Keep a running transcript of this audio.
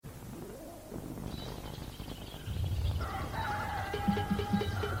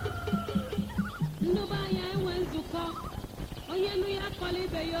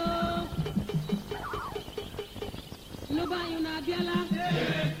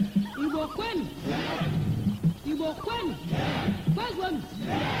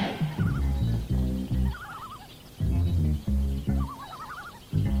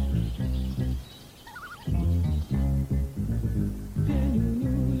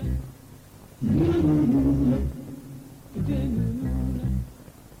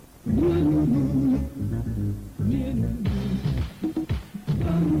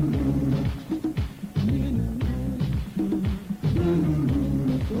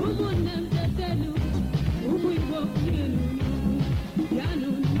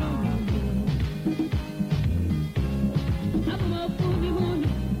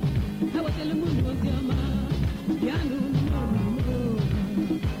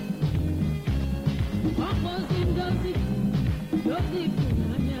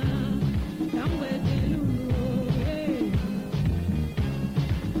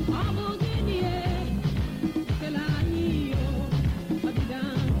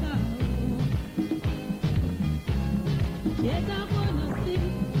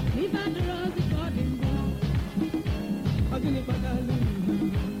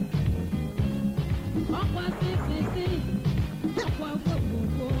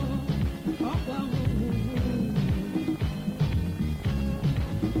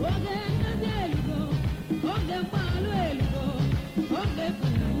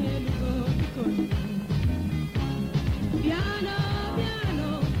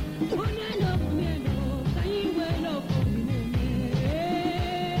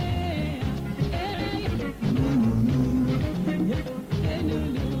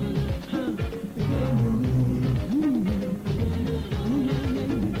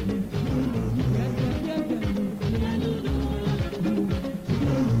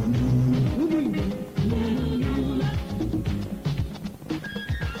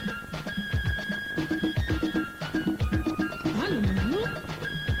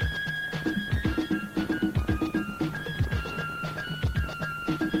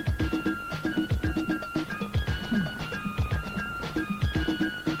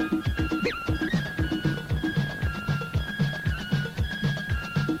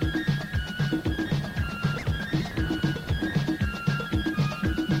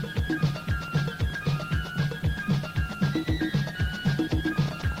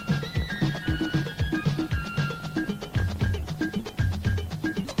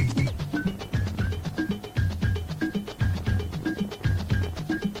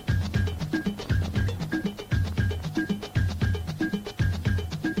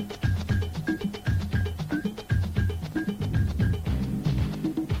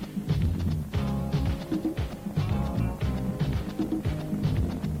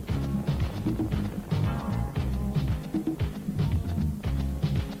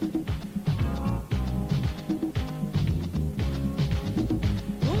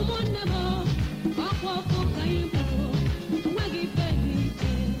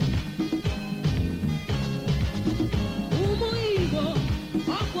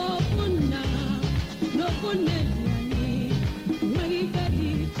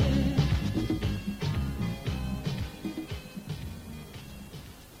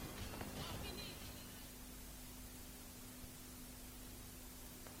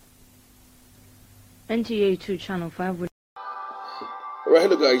NTA 2 Channel 5. Alright,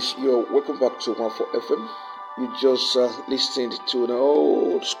 hello guys, welcome back to 14 FM. You just listened to an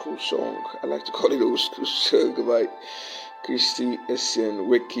old school song. I like to call it old school song by Christy Essien,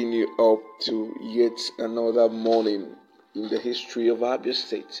 waking you up to yet another morning in the history of Abia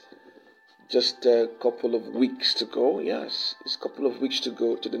State. Just a couple of weeks to go. Yes, it's a couple of weeks to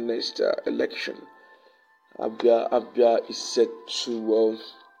go to the next election. Abia is set to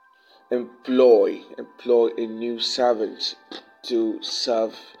employ a new servant to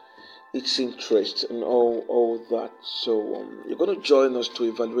serve its interest and all that. So you're going to join us to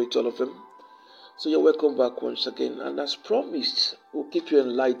evaluate all of them. So you're welcome back once again. And as promised, we'll keep you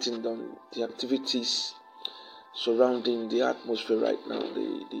enlightened on the activities surrounding the atmosphere right now,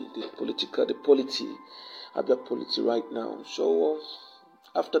 the Abia polity right now. So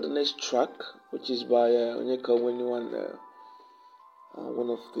after the next track, which is by Onyeka Onwenu, one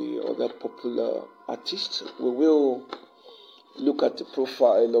of the other popular artists, we will look at the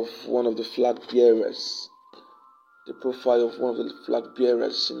profile of one of the flag bearers,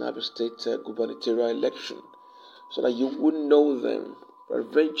 in Abia State gubernatorial election, so that you would know them.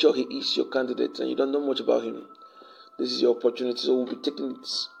 Peradventure he is your candidate and you don't know much about him. This is your opportunity, so we'll be taking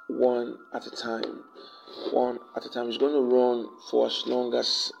it one at a time. one at a time. It's going to run for as long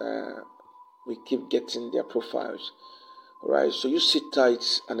as we keep getting their profiles. Alright, so you sit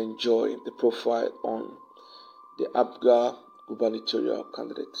tight and enjoy the profile on the Abga gubernatorial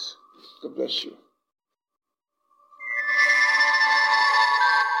candidates. God bless you.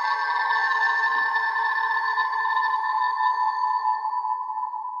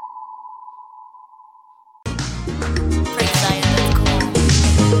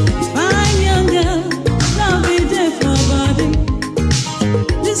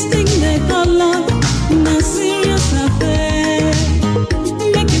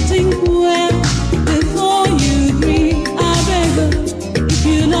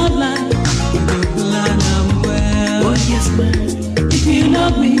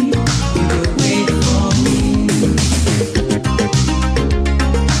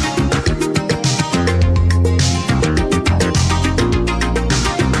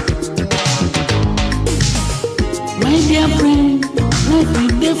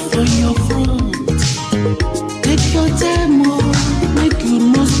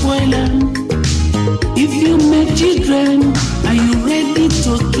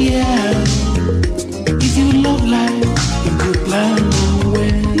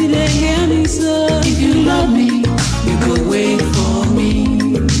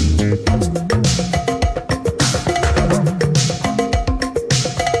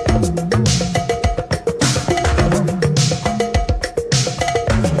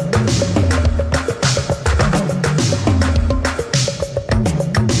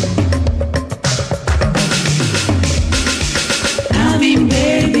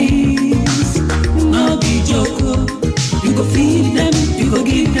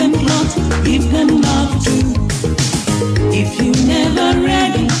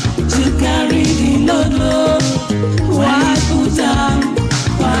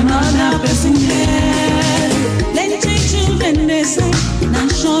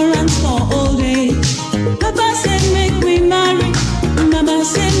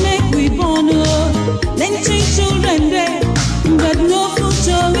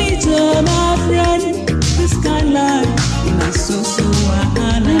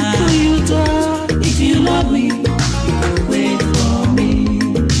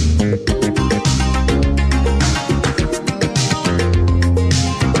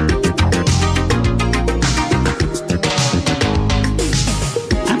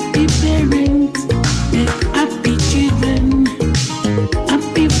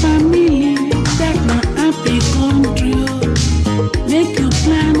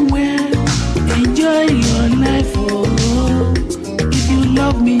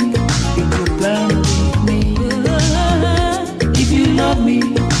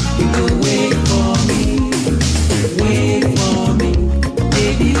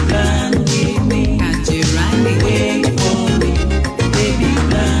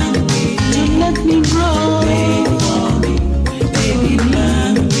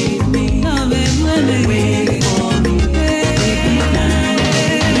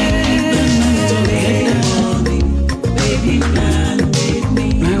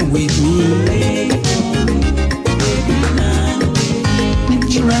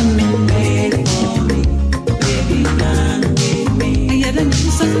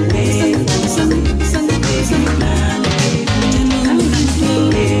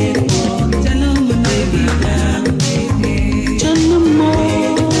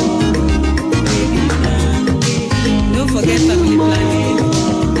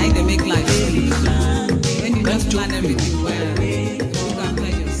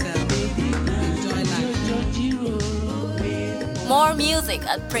 More music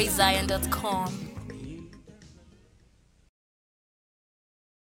at praisezion.com.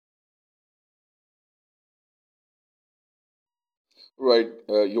 Right,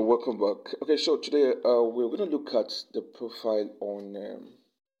 you're welcome back. Okay, so today we're going to look at the profile on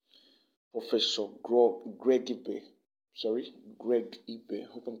Professor Greg Ibe. Sorry, Greg Ibe.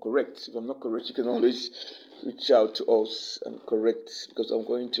 Hope I'm correct. If I'm not correct, you can always reach out to us and correct, because I'm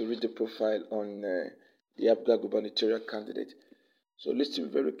going to read the profile on the Abga gubernatorial candidate. So listen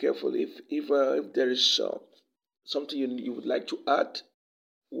very carefully. If there is something you would like to add,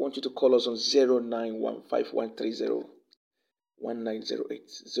 we want you to call us on 0915130190 1908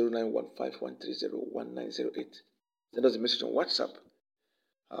 0915130190. Send us a message on WhatsApp.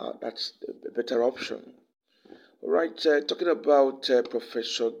 That's a better option. All right, talking about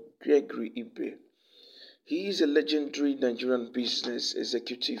Professor Gregory Ibe. He is a legendary Nigerian business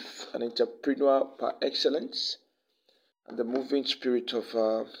executive, an entrepreneur par excellence, and the moving spirit of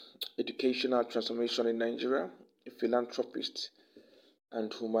educational transformation in Nigeria, a philanthropist,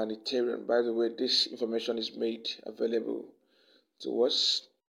 and humanitarian. By the way, this information is made available to us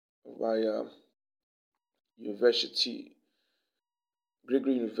via University,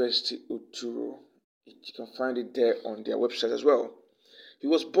 Gregory University Uturu. You can find it there on their website as well. He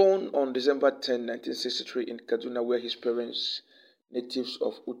was born on December 10, 1963 in Kaduna, where his parents, natives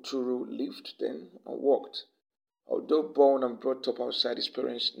of Uturu, lived then and worked. Although born and brought up outside his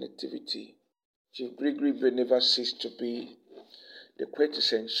parents' nativity, Chief Gregory never ceased to be the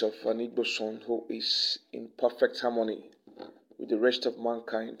quintessence of an Igbo son who is in perfect harmony with the rest of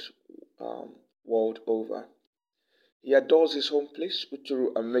mankind world over. He adores his home place,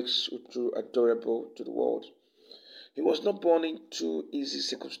 Uturu, and makes Uturu adorable to the world. He was not born into easy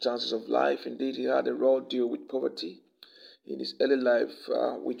circumstances of life. Indeed, he had a raw deal with poverty in his early life,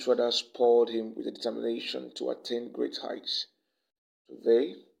 which rather spurred him with a determination to attain great heights.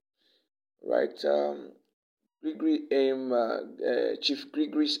 Today, right, Chief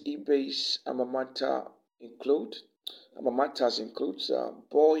Gregory's eBay's alma maters includes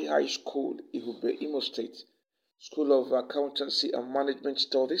Boy High School, Ihube, Imo State, School of Accountancy and Management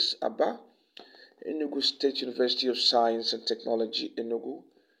Studies, Aba, Enugu State University of Science and Technology, Enugu,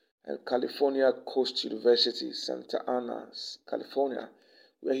 and California Coast University, Santa Ana, California,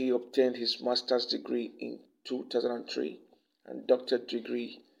 where he obtained his master's degree in 2003 and doctorate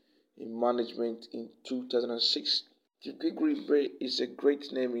degree in management in 2006. Chief Gregory Ibe is a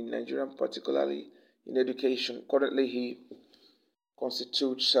great name in Nigeria, particularly in education. Currently, he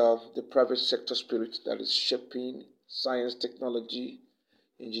constitutes the private sector spirit that is shaping science, technology,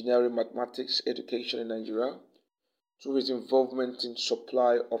 engineering, mathematics, education in Nigeria through his involvement in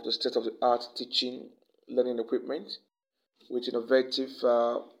supply of the state-of-the-art teaching, learning equipment, with innovative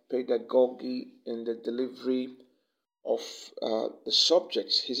pedagogy in the delivery of the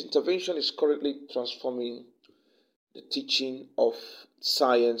subjects. His intervention is currently transforming the teaching of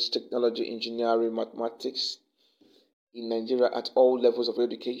science, technology, engineering, mathematics in Nigeria at all levels of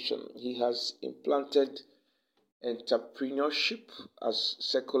education. He has implanted entrepreneurship as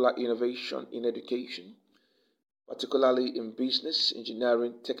secular innovation in education, particularly in business,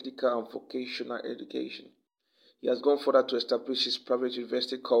 engineering, technical, and vocational education. He has gone further to establish his private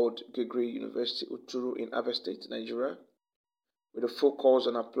university called Gregory University Uturu in Abia State, Nigeria, with a focus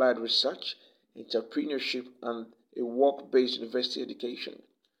on applied research, entrepreneurship, and a work-based university education.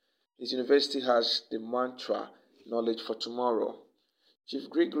 His university has the mantra, knowledge for tomorrow. Chief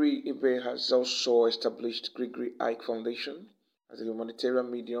Gregory Ibe has also established Gregory Ike Foundation as a humanitarian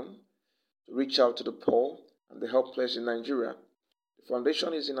medium to reach out to the poor and the helpless in Nigeria. The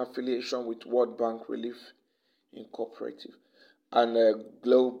foundation is in affiliation with World Bank Relief Incorporated and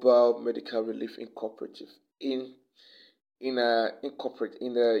Global Medical Relief Incorporated in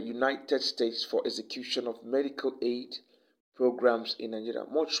the United States for execution of medical aid programs in Nigeria.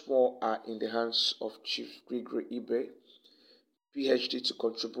 Much more are in the hands of Chief Gregory Ibe, PhD, to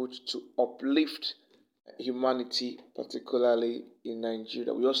contribute to uplift humanity, particularly in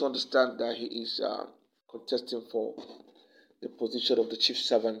Nigeria. We also understand that he is contesting for the position of the chief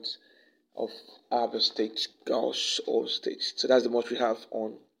servant of Abia State, God's own state. So that's the most we have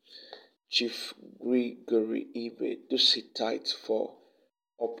on Chief Gregory Ibe. Do sit tight for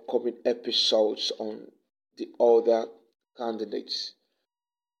upcoming episodes on the other candidates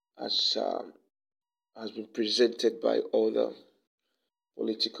as has been presented by other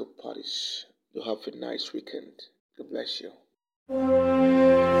political parties. You have a nice weekend. God bless you.